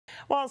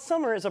While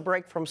summer is a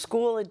break from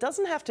school, it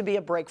doesn't have to be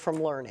a break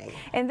from learning.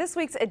 In this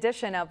week's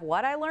edition of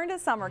What I Learned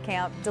at Summer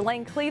Camp,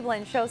 Delane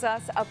Cleveland shows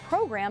us a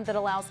program that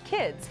allows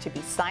kids to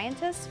be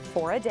scientists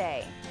for a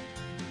day.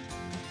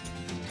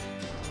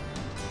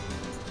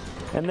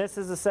 And this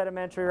is a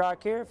sedimentary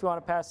rock here, if you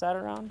want to pass that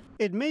around.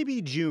 It may be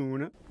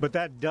June, but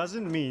that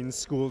doesn't mean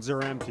schools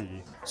are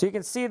empty. So you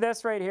can see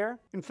this right here.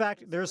 In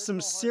fact, there's some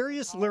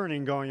serious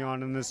learning going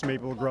on in this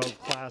Maple Grove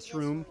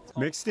classroom,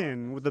 mixed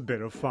in with a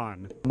bit of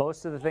fun.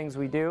 Most of the things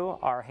we do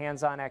are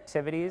hands-on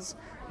activities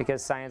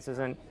because science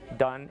isn't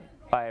done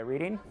by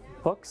reading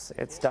books,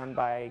 it's done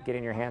by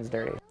getting your hands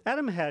dirty.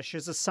 Adam Hesch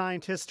is a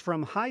scientist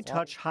from High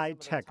Touch High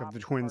Tech of the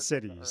Twin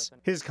Cities.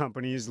 His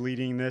company is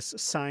leading this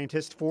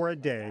Scientist for a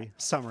Day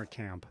summer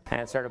camp. And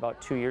it started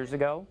about 2 years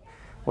ago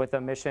with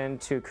a mission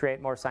to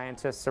create more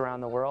scientists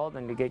around the world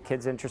and to get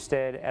kids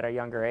interested at a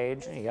younger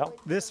age. There you go.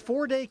 This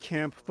 4-day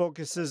camp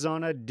focuses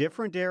on a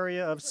different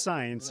area of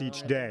science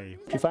each day.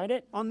 Did you find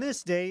it? On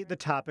this day, the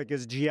topic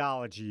is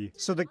geology,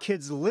 so the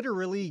kids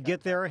literally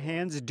get their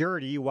hands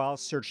dirty while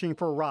searching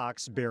for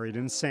rocks buried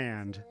in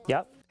sand.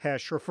 Yep.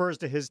 Hesch refers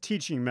to his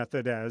teaching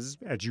method as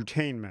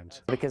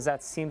edutainment. Because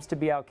that seems to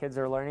be how kids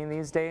are learning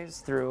these days,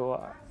 through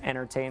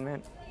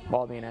entertainment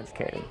while being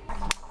educated.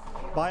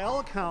 By all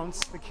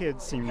accounts, the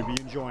kids seem to be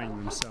enjoying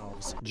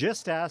themselves.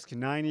 Just ask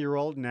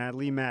 9-year-old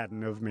NATALIE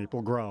MADAN of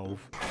Maple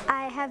Grove.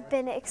 I have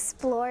been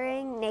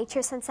exploring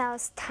nature since I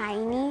was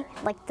tiny,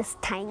 like this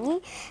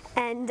tiny,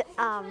 and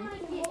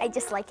I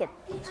just like it.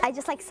 I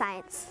just like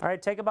science. All right,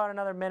 take about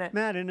another minute.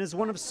 MADAN is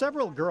one of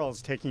several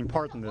girls taking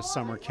part in this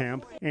summer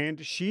camp,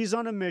 and she's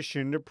on a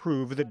mission to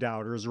prove the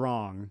doubters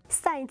wrong.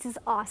 Science is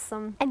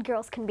awesome, and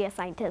girls can be a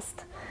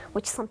scientist,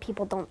 which some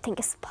people don't think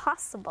is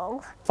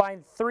possible.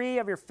 Find 3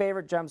 of your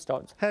favorite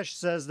gemstones. Hesch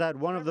says that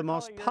one of the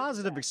most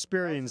positive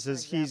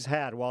experiences he's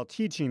had while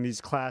teaching these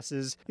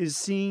classes is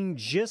seeing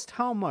just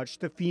how much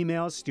the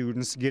female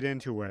students get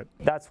into it.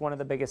 That's one of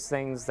the biggest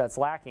things that's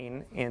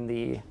lacking in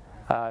the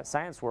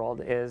science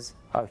world, is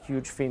a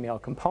huge female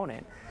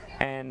component.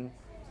 And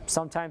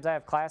sometimes I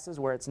have classes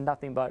where it's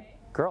nothing but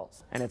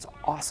girls, and it's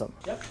awesome.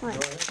 Yep.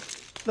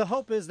 The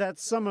hope is that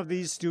some of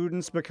these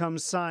students become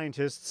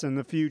scientists in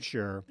the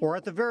future, or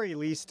at the very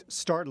least,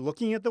 start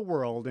looking at the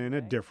world in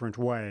a different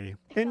way.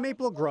 In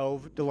Maple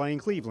Grove, Delane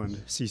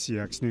Cleveland,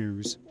 CCX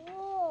News.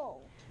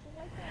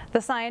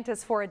 The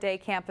Scientists for a Day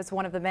camp is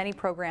one of the many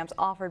programs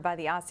offered by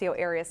the Osseo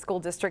Area School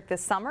District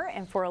this summer,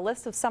 and for a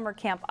list of summer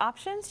camp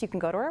options, you can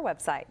go to our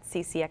website,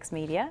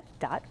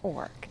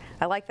 ccxmedia.org.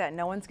 I like that.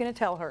 No one's going to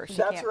tell her she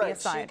can't be a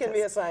scientist. She can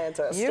be a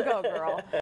scientist. You go, girl.